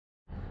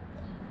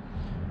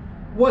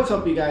What's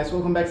up, you guys?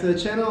 Welcome back to the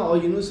channel. All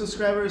you new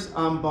subscribers,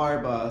 I'm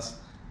BOOSTEDBOYZ.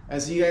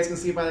 As you guys can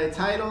see by the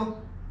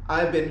title,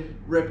 I've been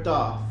ripped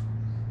off.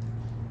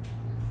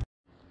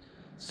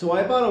 So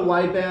I bought a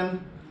wideband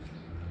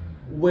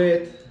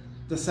with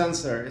the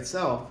sensor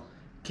itself.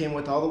 Came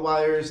with all the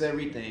wires,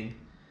 everything.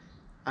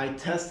 I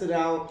tested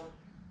out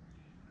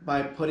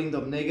by putting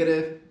the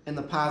negative and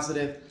the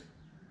positive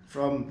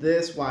from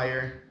this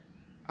wire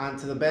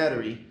onto the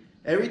battery.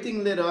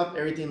 Everything lit up,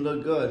 everything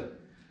looked good.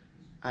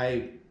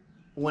 I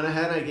went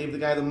ahead and I gave the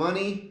guy the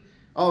money.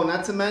 Oh,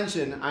 not to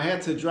mention, I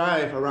had to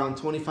drive around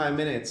 25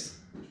 minutes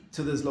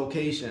to this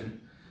location.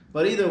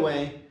 But either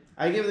way,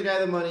 I gave the guy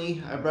the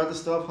money. I brought the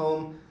stuff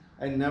home.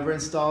 I never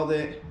installed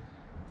it.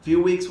 A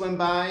few weeks went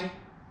by,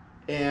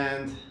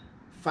 and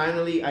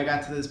finally I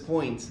got to this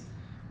point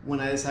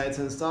when I decided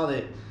to install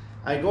it.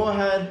 I go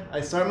ahead,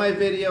 I start my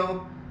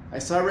video, I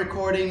start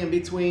recording in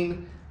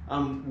between,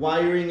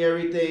 wiring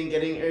everything,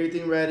 getting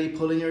everything ready,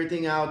 pulling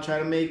everything out,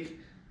 trying to make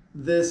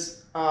this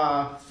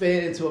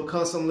fit into a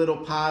custom little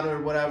pod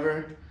or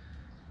whatever.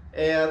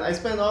 And I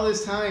spent all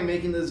this time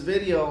making this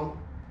video,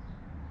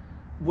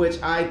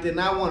 which I did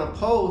not want to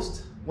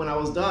post when I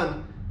was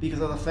done because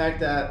of the fact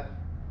that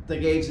the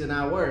gauge did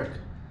not work.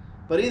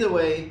 But either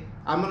way,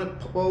 I'm gonna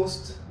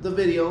post the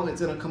video. It's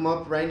gonna come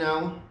up right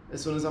now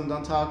as soon as I'm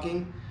done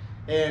talking,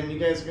 and you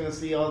guys are gonna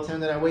see all the time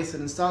that I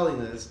wasted installing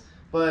this.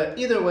 But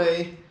either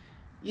way,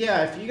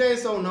 yeah, if you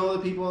guys don't know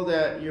the people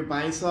that you're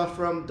buying stuff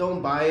from,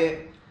 don't buy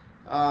it.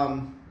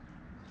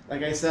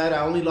 Like I said,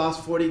 I only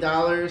lost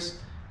 $40.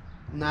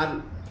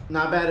 Not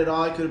bad at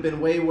all. It could have been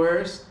way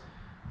worse.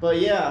 But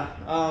yeah,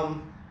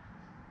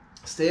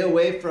 stay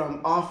away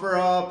from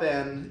OfferUp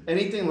and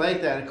anything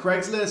like that.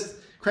 Craigslist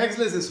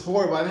is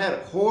horrible. I've had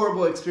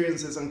horrible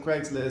experiences on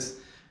Craigslist.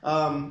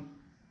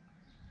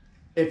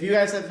 If you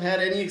guys have had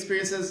any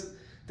experiences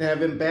that have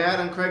been bad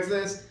on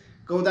Craigslist,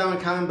 go down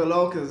and comment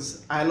below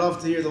because I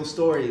love to hear those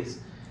stories.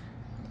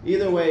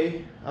 Either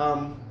way,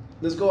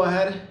 let's go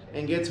ahead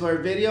and get to our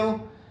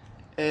video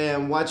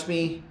and watch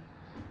me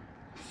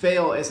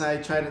fail as I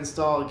try to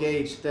install a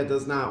gauge that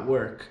does not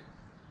work.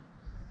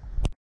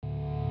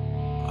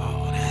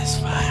 Oh, that's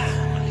fine.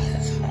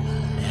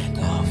 That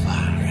go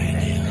fine right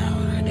there.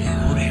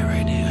 Oh, that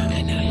right there.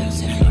 And that little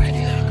set right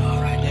there. That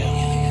go right there.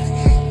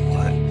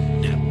 What?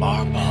 That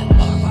bar boss.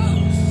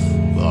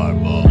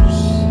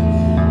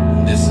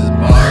 This is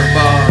bar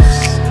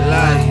boss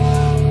life.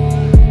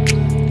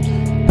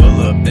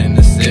 Pull up in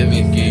the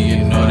Civic, and you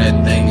know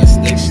that thing is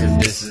stick shift.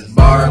 This is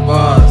bar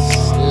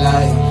boss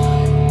life.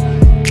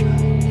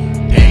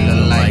 Can't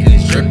look like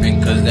it's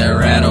dripping, cause that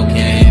rattle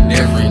can't hit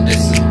different.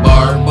 This is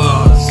bar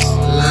boss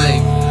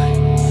life.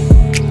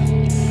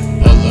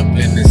 Pull up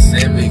in the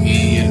Civic, and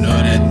you know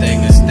that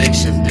thing is stick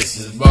shift. This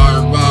is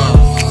bar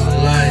boss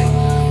life.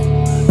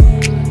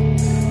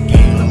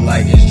 Can't look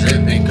like it's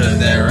dripping, cause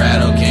that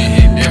rattle can't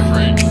hit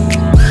different.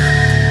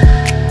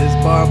 This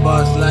bar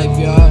boss life,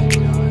 y'all.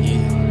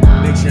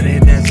 Yeah. Make sure to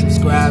hit that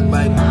subscribe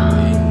button.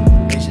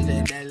 Yeah. Make sure to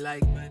hit that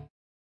like button.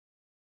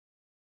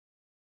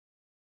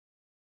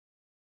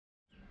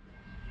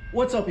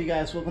 What's up, you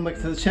guys? Welcome back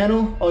to the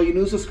channel. All you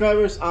new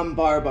subscribers, I'm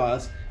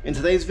BOOSTEDBOYZ. In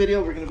today's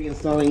video, we're going to be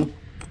installing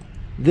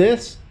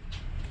this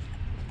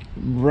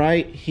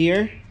right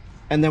here,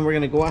 and then we're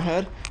going to go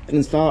ahead and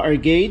install our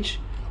gauge.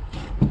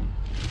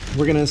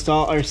 We're going to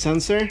install our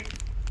sensor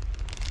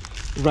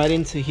right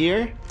into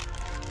here,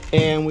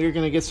 and we're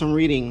going to get some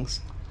readings.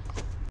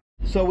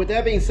 So with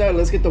that being said,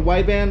 let's get the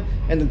wideband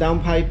and the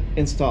downpipe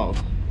installed.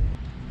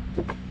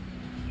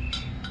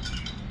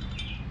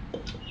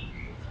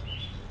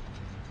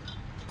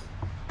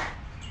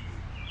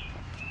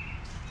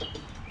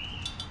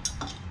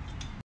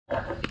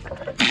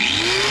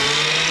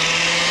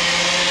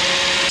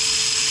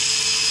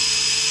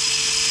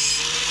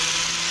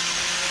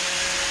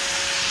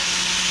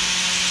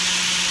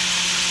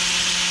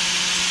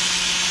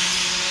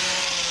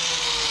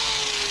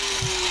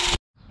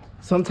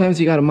 Sometimes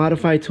you gotta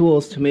modify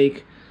tools to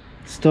make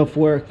stuff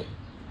work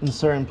in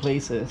certain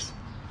places.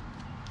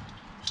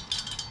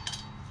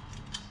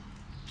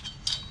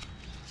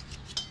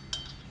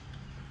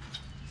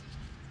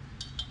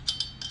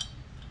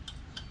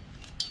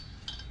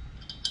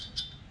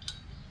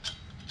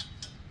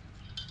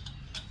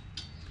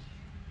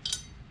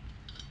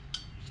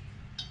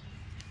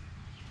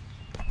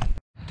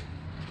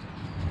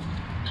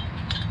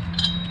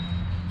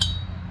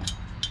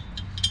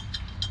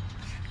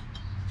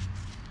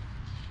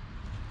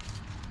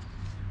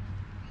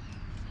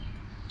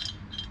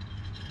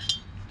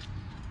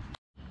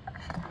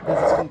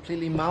 This is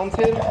completely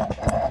mounted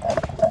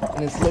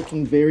and it's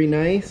looking very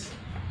nice.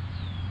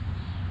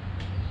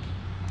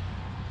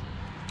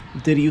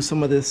 Did use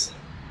some of this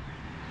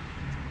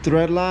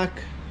thread lock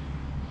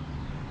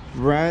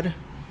red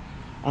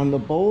on the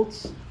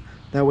bolts,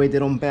 that way they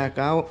don't back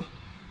out.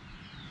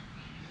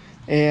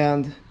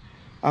 And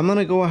I'm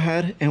gonna go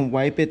ahead and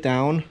wipe it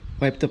down,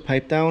 wipe the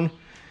pipe down,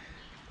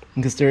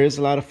 because there is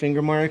a lot of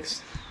finger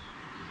marks,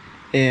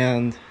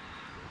 and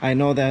I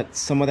know that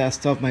some of that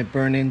stuff might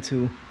burn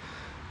into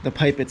the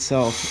pipe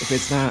itself if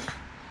it's not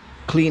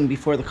clean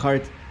before the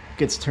car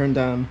gets turned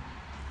on.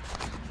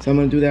 So I'm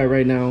gonna do that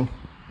right now.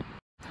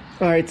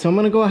 All right, so I'm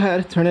gonna go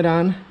ahead, turn it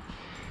on,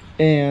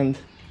 and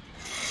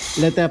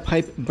let that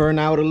pipe burn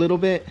out a little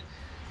bit.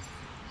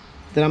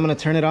 Then I'm gonna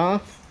turn it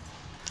off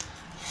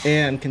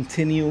and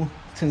continue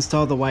to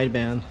install the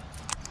wideband.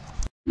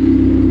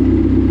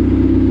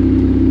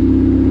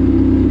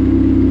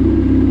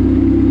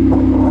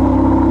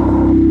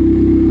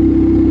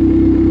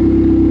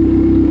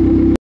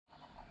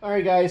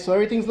 Alright guys, so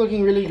everything's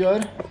looking really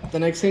good. The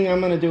next thing I'm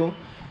gonna do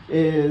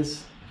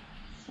is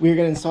we're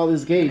gonna install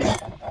this gauge.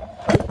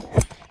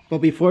 But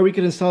before we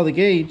can install the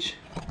gauge,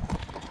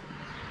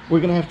 we're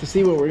gonna have to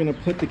see where we're gonna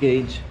put the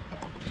gauge.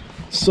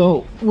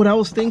 So what I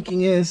was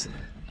thinking is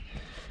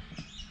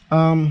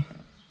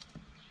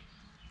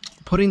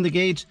putting the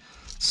gauge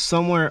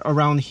somewhere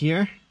around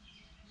here.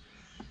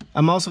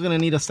 I'm also gonna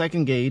need a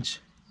second gauge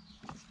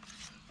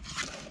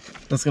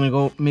that's gonna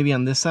go maybe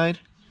on this side.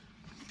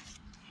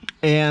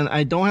 And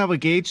I don't have a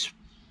gauge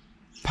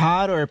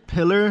pod or a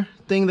pillar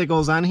thing that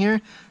goes on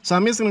here, so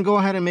I'm just gonna go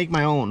ahead and make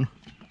my own.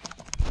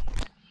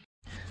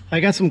 I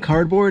got some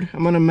cardboard.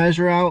 I'm gonna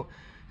measure out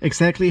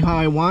exactly how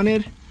I want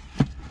it,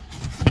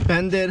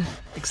 bend it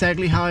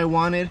exactly how I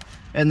want it,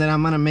 and then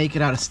I'm gonna make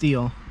it out of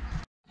steel.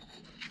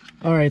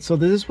 All right, so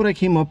this is what I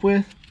came up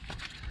with,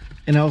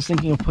 and I was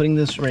thinking of putting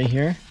this right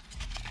here,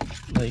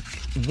 like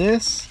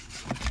this,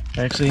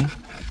 actually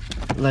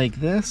like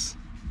this,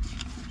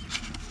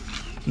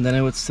 and then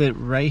it would sit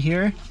right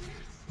here,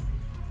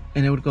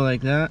 and it would go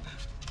like that.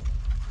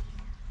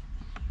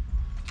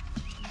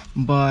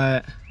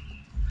 But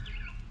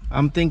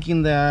I'm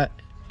thinking that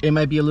it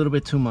might be a little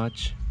bit too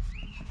much.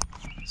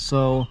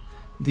 So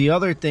the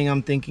other thing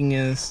I'm thinking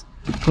is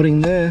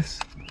putting this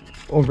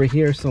over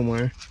here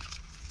somewhere.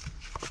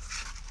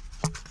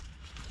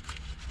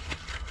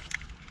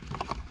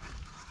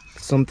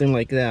 Something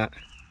like that,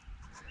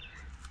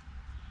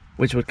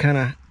 which would kind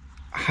of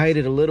hide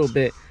it a little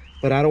bit,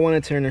 but I don't want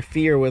it to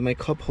interfere with my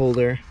cup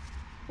holder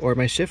or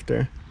my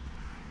shifter.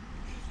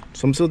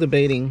 So I'm still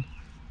debating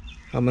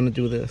how I'm gonna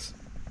do this.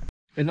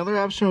 Another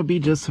option would be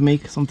just to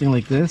make something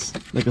like this,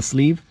 like a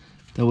sleeve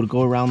that would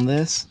go around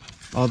this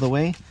all the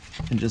way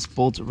and just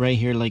bolt right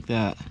here like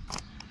that.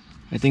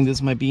 I think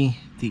this might be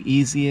the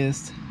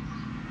easiest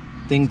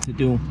thing to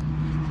do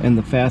and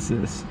the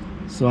fastest,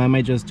 so I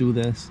might just do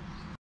this.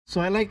 So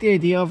I like the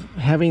idea of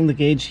having the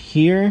gauge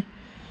here.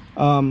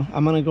 I'm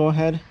gonna go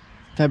ahead,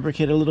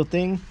 fabricate a little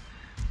thing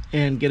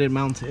and get it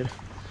mounted.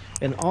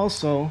 And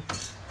also,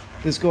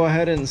 let's go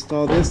ahead and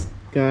install this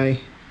guy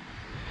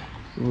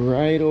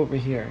right over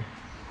here.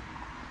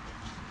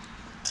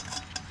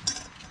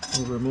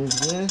 We'll remove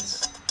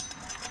this.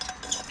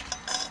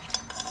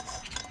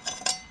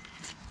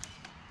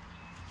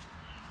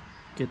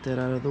 Get that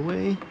out of the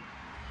way.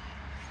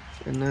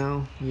 And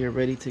now we are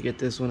ready to get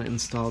this one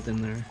installed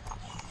in there.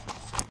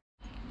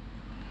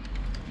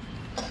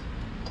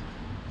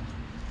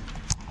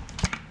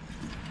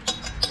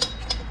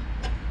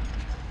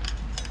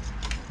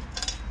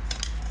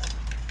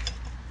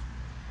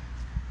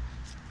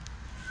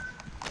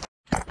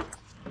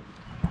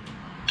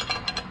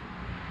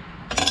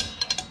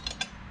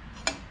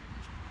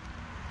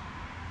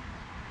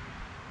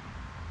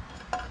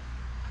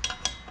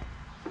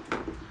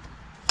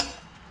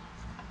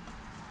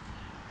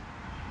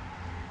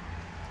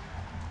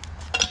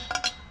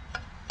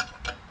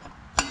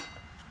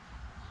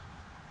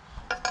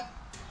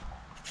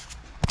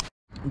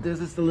 This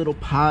is the little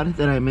pod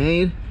that I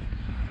made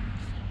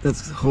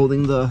that's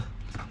holding the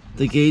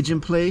gauge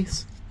in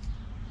place.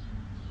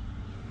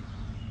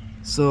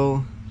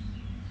 So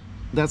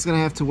that's gonna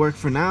have to work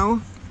for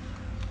now.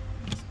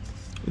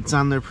 It's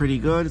on there pretty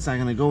good. It's not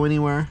gonna go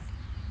anywhere.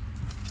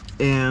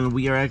 And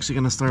we are actually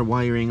gonna start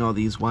wiring all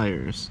these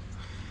wires.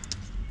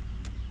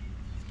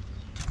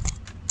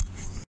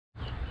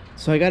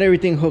 So I got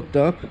everything hooked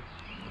up.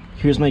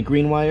 Here's my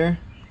green wire.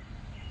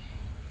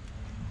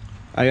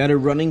 I got it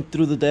running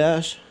through the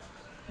dash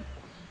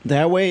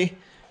that way,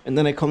 and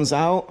then it comes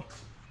out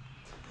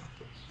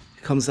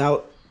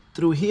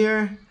through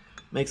here,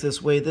 makes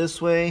its way this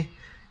way,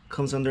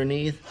 comes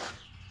underneath,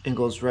 and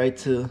goes right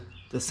to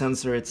the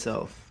sensor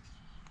itself.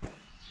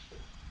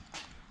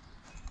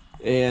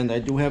 And I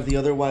do have the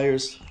other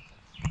wires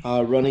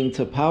running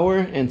to power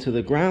and to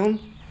the ground,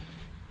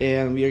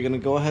 and we are gonna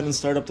go ahead and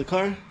start up the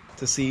car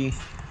to see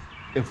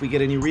if we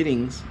get any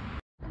readings.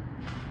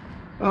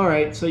 All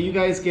right, so you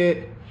guys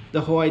get the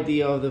whole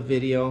idea of the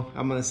video.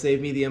 I'm gonna save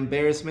me the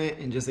embarrassment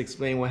and just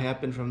explain what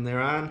happened from there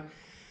on.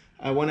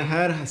 I went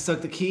ahead, I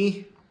stuck the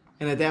key,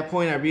 and at that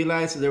point I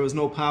realized that there was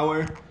no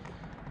power.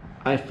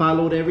 I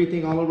followed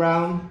everything all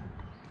around.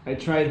 I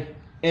tried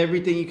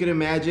everything you could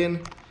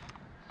imagine,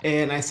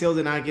 and I still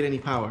did not get any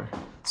power.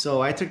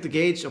 So I took the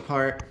gauge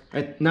apart,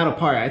 not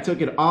apart, I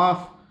took it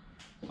off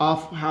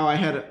how I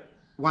had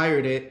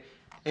wired it,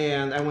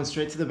 and I went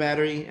straight to the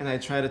battery and I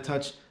tried to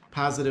touch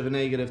positive and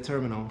negative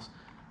terminals.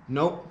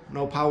 Nope,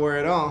 no power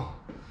at all.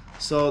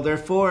 So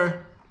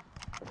therefore,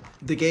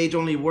 the gauge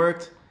only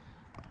worked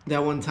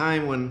that one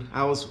time when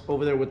I was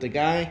over there with the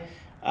guy.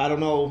 I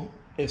don't know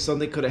if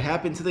something could have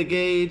happened to the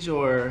gauge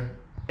or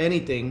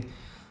anything.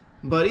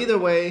 But either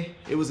way,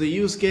 it was a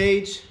used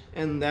gauge,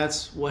 and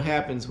that's what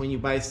happens when you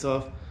buy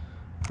stuff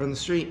from the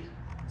street.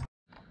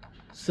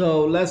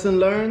 So lesson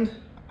learned,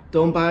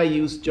 don't buy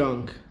used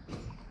junk.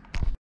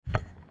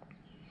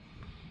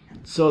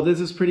 So this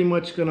is pretty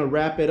much gonna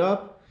wrap it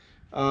up.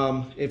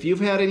 If you've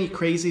had any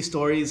crazy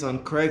stories on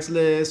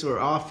Craigslist or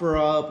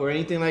OfferUp or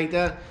anything like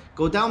that,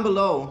 go down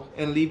below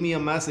and leave me a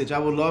message. I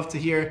would love to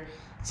hear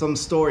some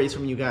stories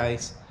from you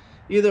guys.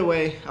 Either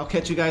way, I'll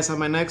catch you guys on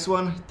my next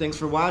one. Thanks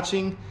for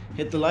watching.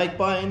 Hit the like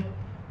button.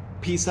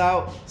 Peace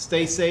out.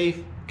 Stay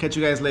safe. Catch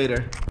you guys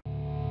later.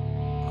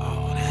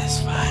 Oh, that's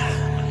fine.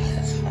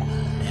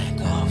 That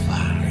go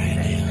fine right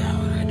there.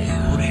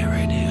 Oh, that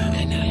right there.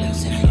 And that little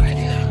city right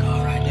there. That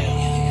go right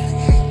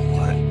there.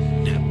 What?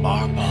 That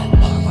bar boss.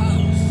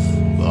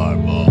 Bar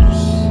boss.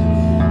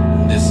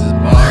 This is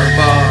bar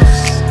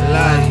boss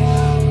life.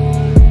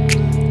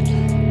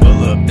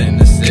 Pull up in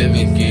the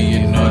Civic,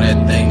 yeah, you know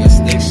that thing is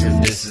stick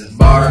shift. This is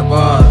bar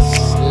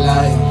boss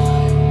life.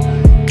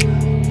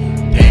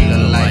 Paint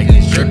look like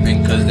it's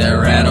dripping, cause that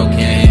rattle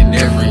can't hit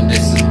different.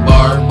 This is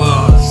bar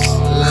boss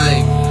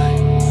life.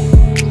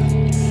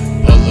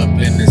 Pull up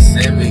in the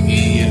Civic,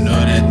 yeah, you know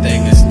that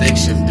thing is stick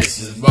shift. This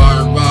is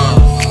bar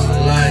boss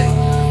life.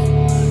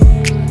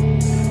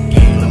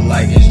 Paint look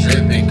like it's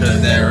dripping,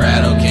 cause that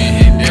rattle can't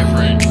hit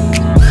different.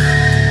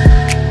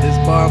 This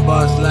bar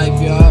boss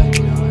life, y'all.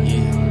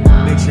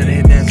 Yeah. Make sure to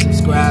hit that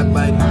subscribe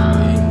button.